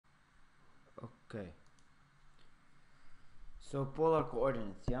Okay. So polar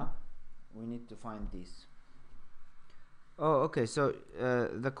coordinates, yeah? We need to find these. Oh, okay. So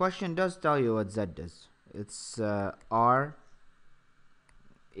the question does tell you what z is. It's r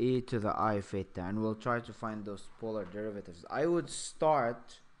e to the I theta, and we'll try to find those polar derivatives. I would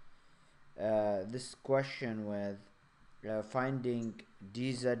start this question with finding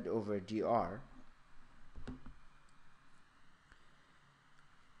dz over dr.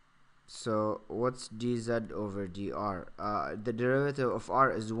 So what's dz over dr? The derivative of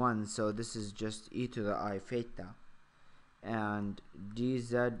r is 1, so this is just e to the I theta. And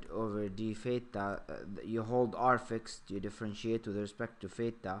dz over d theta, you hold r fixed, you differentiate with respect to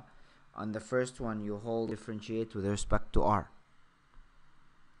theta. On the first one, you hold differentiate with respect to r.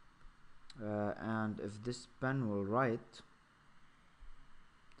 And if this pen will write,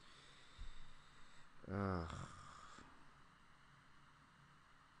 I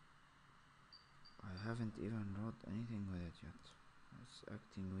haven't even wrote anything with it yet. It's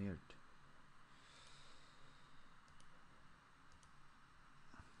acting weird.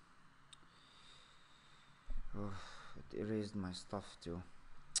 Oh, it erased my stuff too.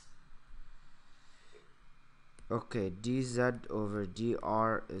 Okay, dz over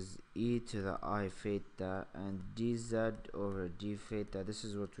dr is e to the I theta, and dz over d theta, this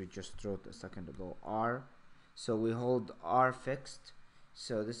is what we just wrote a second ago, r. So we hold r fixed,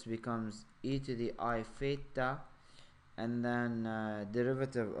 so this becomes e to the I theta, and then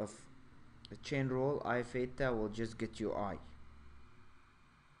derivative of the chain rule I theta will just get you I.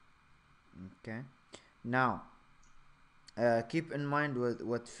 Okay, now keep in mind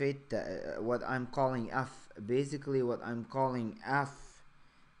what theta, what I'm calling f. Basically what I'm calling f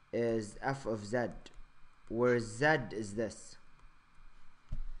is f of z, where z is this.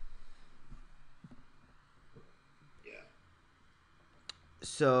 Yeah.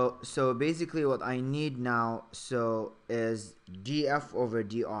 So basically what I need now is df over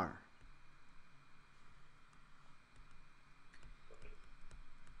dr.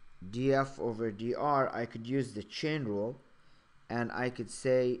 Df over dr, I could use the chain rule, and I could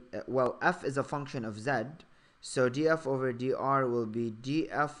say, well, f is a function of z, so df over dr will be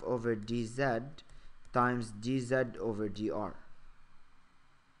df over dz times dz over dr.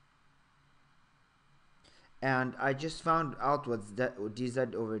 And I just found out what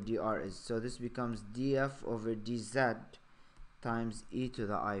dz over dr is, so this becomes df over dz times e to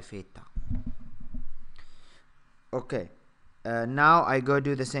the I theta. Okay, now I go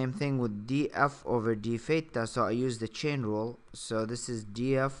do the same thing with df over d theta, so I use the chain rule, so this is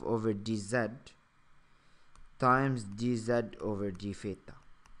df over dz times dz over d theta.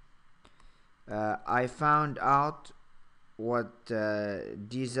 I found out what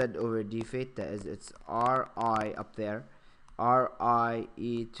dz over d theta is. It's ri up there, ri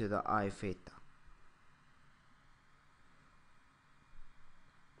e to the I theta.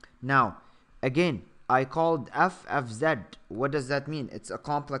 Now again, I called f fz. What does that mean? It's a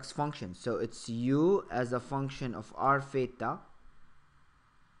complex function, so it's u as a function of r theta.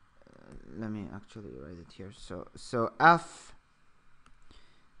 Let me actually write it here. So f,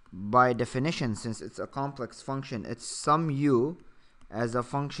 by definition, since it's a complex function, it's some u as a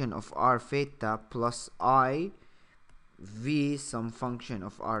function of r theta plus I v some function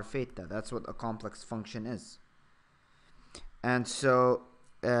of r theta. That's what a complex function is. And so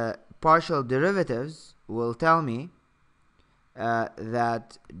partial derivatives will tell me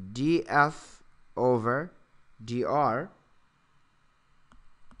that df over dr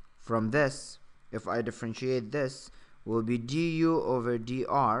from this, if I differentiate this, will be du over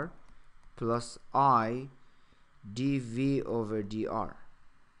dr plus I dv over dr.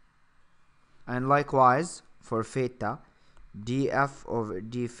 And likewise for theta, df over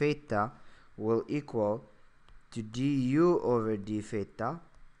d theta will equal to du over d theta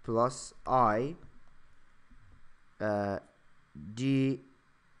plus I dv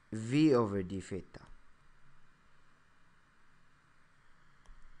over d theta.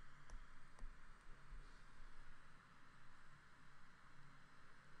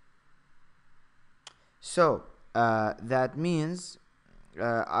 So that means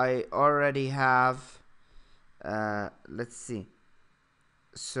I already have, let's see,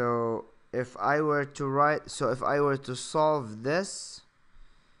 so if I were to solve this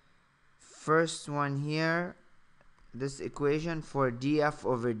first one here, this equation for df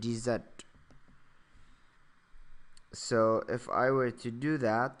over dz, so if I were to do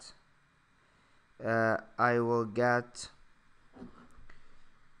that, I will get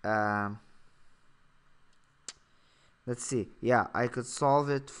let's see, yeah, I could solve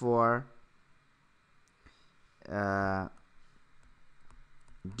it for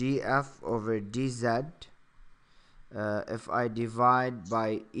df over dz. If I divide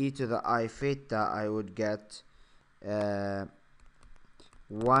by e to the I theta, I would get 1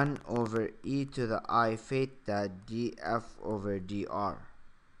 over e to the I theta df over dr.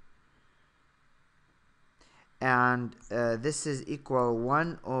 And this is equal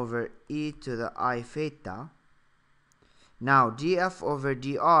 1 over e to the I theta. Now df over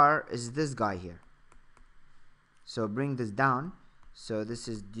dr is this guy here. So bring this down. So this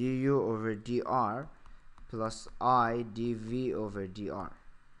is du over dr plus I dv over dr.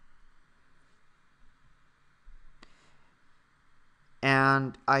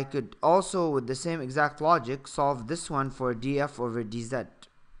 And I could also, with the same exact logic, solve this one for df over dz.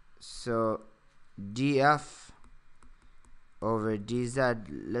 So df over dz,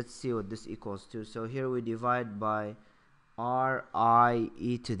 let's see what this equals to. So here we divide by ri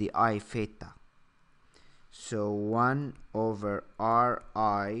e to the I theta. So 1 over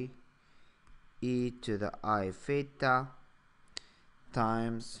ri e to the I theta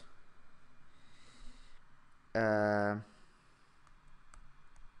times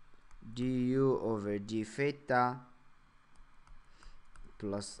du over d theta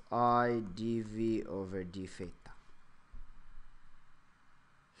plus I dv over d theta.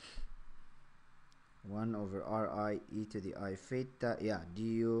 1 over ri e to the I theta, yeah,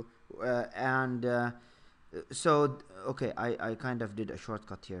 du, so okay, I kind of did a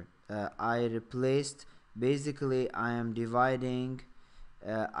shortcut here. I replaced, basically I am dividing,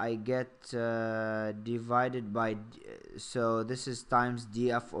 I get divided by, so this is times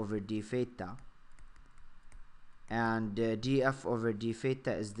df over d theta, and df over d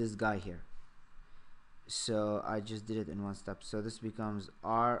theta is this guy here. So I just did it in one step. So this becomes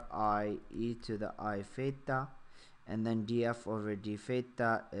ri e to the I theta, and then df over d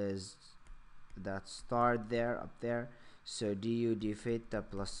theta is that star there, up there. So du d theta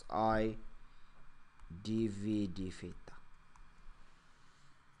plus I dv d theta.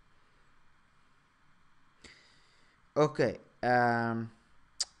 Okay,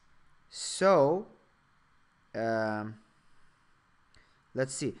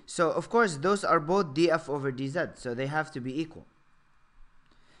 let's see. So of course those are both df over dz, so they have to be equal.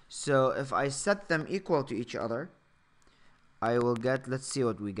 So if I set them equal to each other, I will get, let's see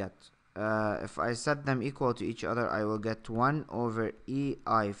what we get. If I set them equal to each other, I will get 1 over e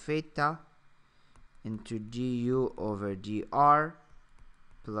I theta into du over dr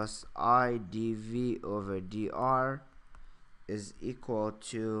plus I dv over dr is equal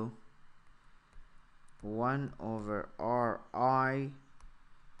to 1 over ri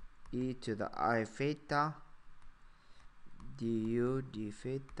e to the I theta du d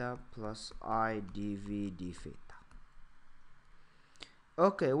theta plus I dv d theta.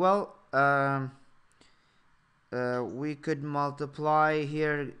 Okay, well, we could multiply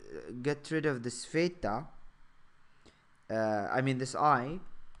here, get rid of this theta, I mean this I,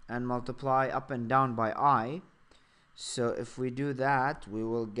 and multiply up and down by I. So if we do that, we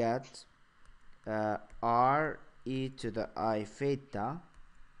will get r e to the I theta,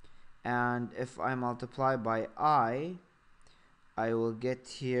 and if I multiply by I will get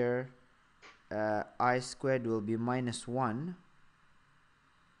here I squared will be minus 1.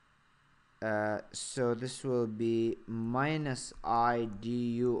 So this will be minus I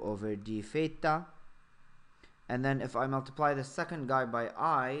du over d theta, and then if I multiply the second guy by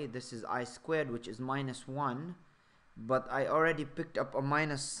I, this is I squared, which is minus 1, but I already picked up a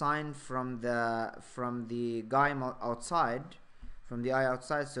minus sign from the guy outside, from the I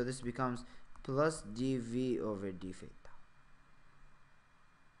outside, so this becomes plus dv over d theta.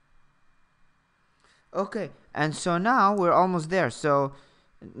 Okay, and so now we're almost there. So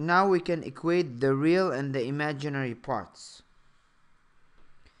now we can equate the real and the imaginary parts.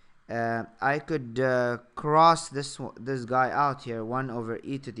 I could cross this guy out here, 1 over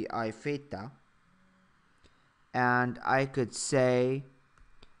e to the I theta, and I could say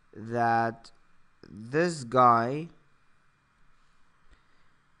that this guy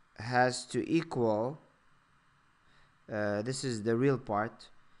has to equal, this is the real part,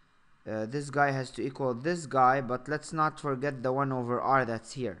 this guy has to equal this guy, but let's not forget the 1 over r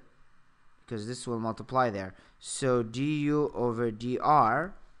that's here, because this will multiply there. So du over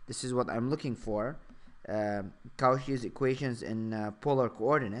dr, this is what I'm looking for, Cauchy's equations in polar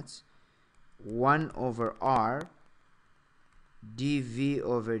coordinates, 1 over r dv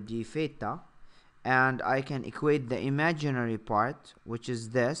over d theta, and I can equate the imaginary part, which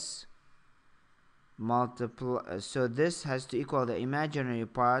is this, multiply, so this has to equal the imaginary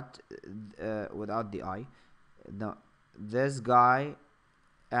part without the I, this guy,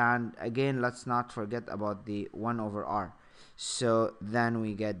 and again let's not forget about the 1 over r. So then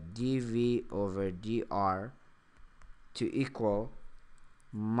we get dv over dr to equal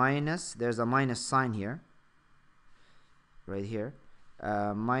minus, there's a minus sign here, right here,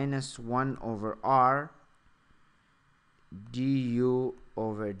 minus 1 over r du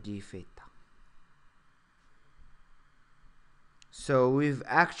over d theta. So we've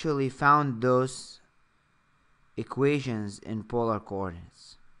actually found those equations in polar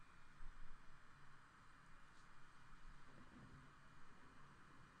coordinates.